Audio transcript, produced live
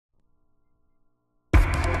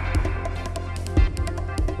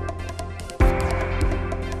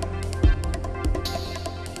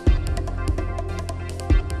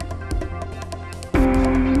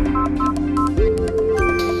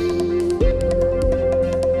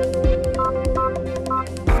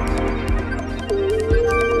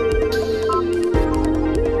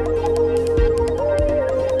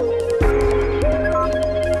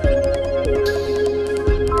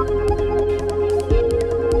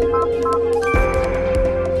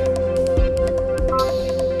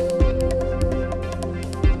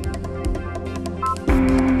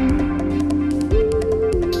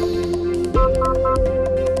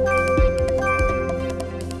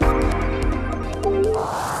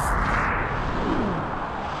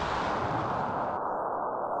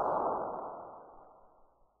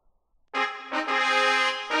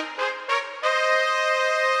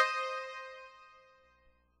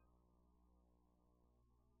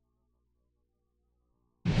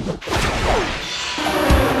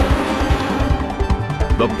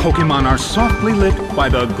The Pokémon are softly lit by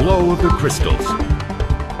the glow of the crystals.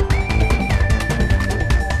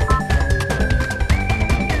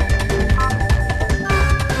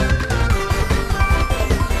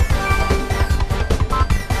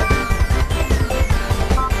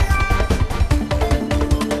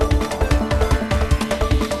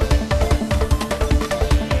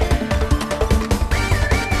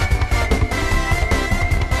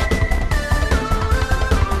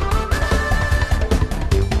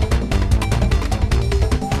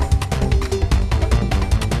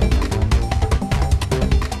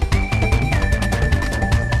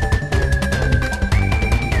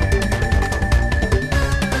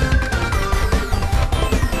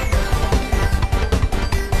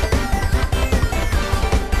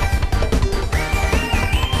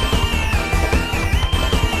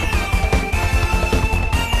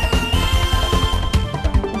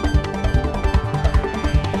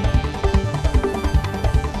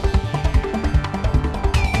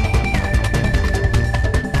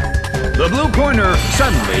 The blue corner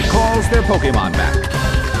suddenly calls their Pokémon back.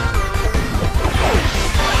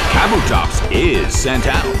 Kabutops is sent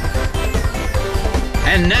out.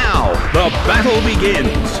 And now, the battle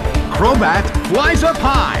begins. Crobat flies up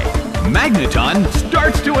high. Magneton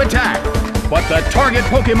starts to attack. But the target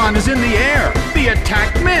Pokémon is in the air. The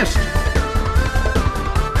attack missed.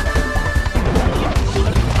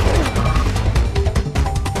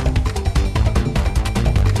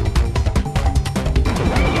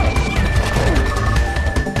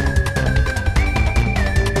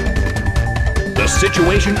 The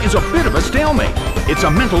situation is a bit of a stalemate. It's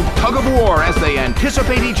a mental tug of war as they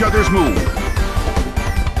anticipate each other's move.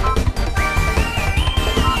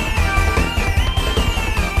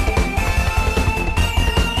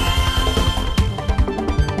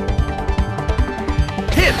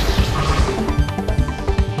 Hit!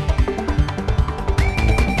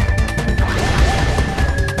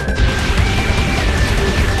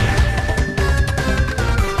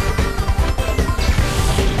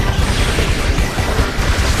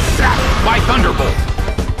 By Thunderbolt.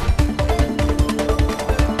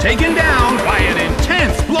 Taken down by an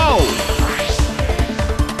intense blow.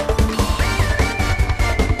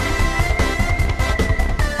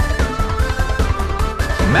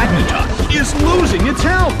 Magneton is losing its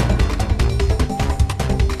health.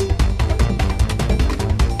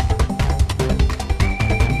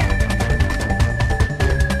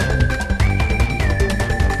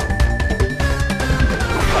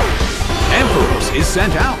 Ampharos is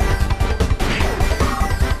sent out.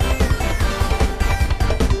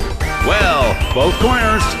 Well, both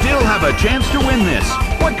corners still have a chance to win this.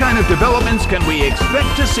 What kind of developments can we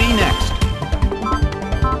expect to see next?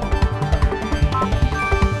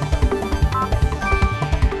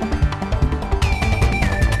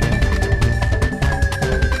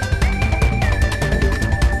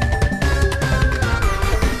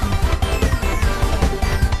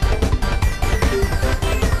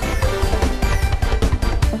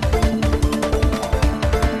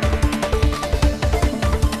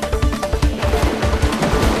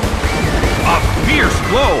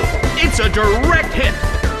 Blow. It's a direct hit.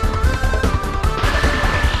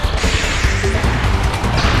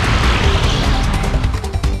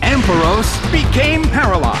 Ampharos became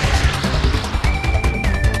paralyzed.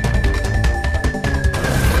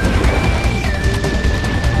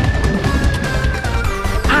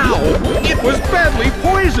 Ow! It was badly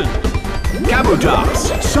poisoned.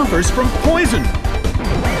 Kabutops suffers from poison.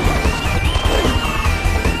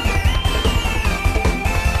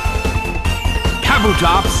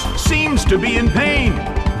 Kabutops seems to be in pain.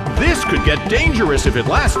 This could get dangerous if it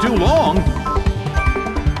lasts too long.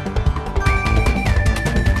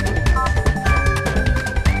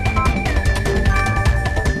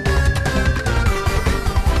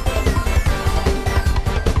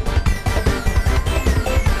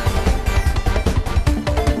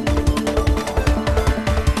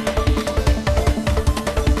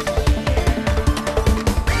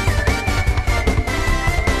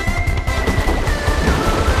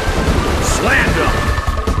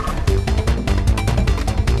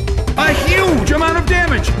 A huge amount of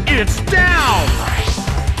damage! It's down!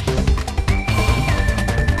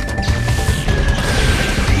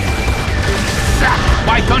 Zapped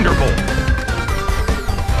by Thunderbolt!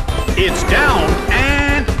 It's down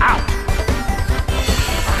and out!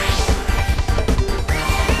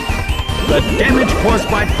 The damage caused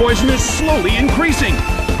by poison is slowly increasing!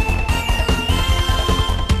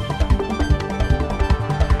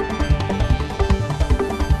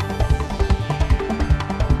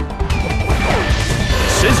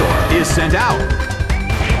 Scizor is sent out.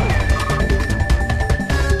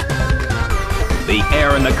 The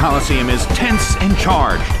air in the Coliseum is tense and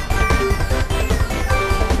charged.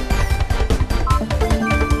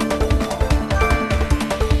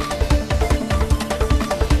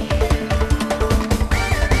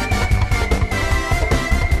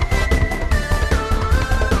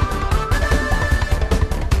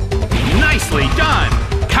 Nicely done!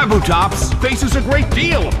 Kabutops faces a great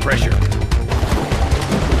deal of pressure.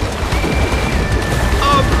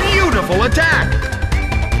 A beautiful attack!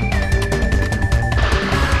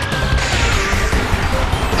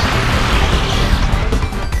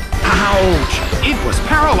 Ouch! It was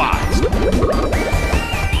paralyzed!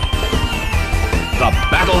 The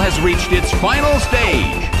battle has reached its final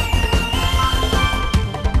stage!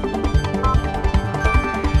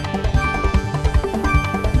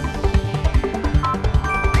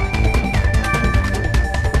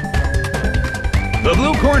 The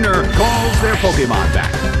blue corner calls their Pokémon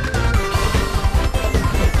back.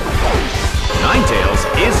 Ninetales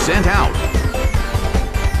is sent out.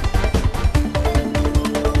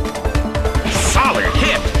 Solid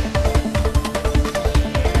hit!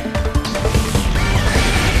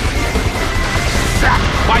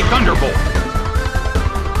 Zapped by Thunderbolt.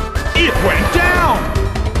 It went down!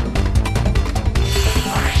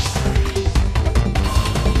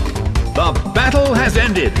 The battle has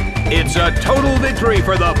ended. It's a total victory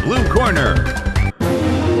for the blue corner.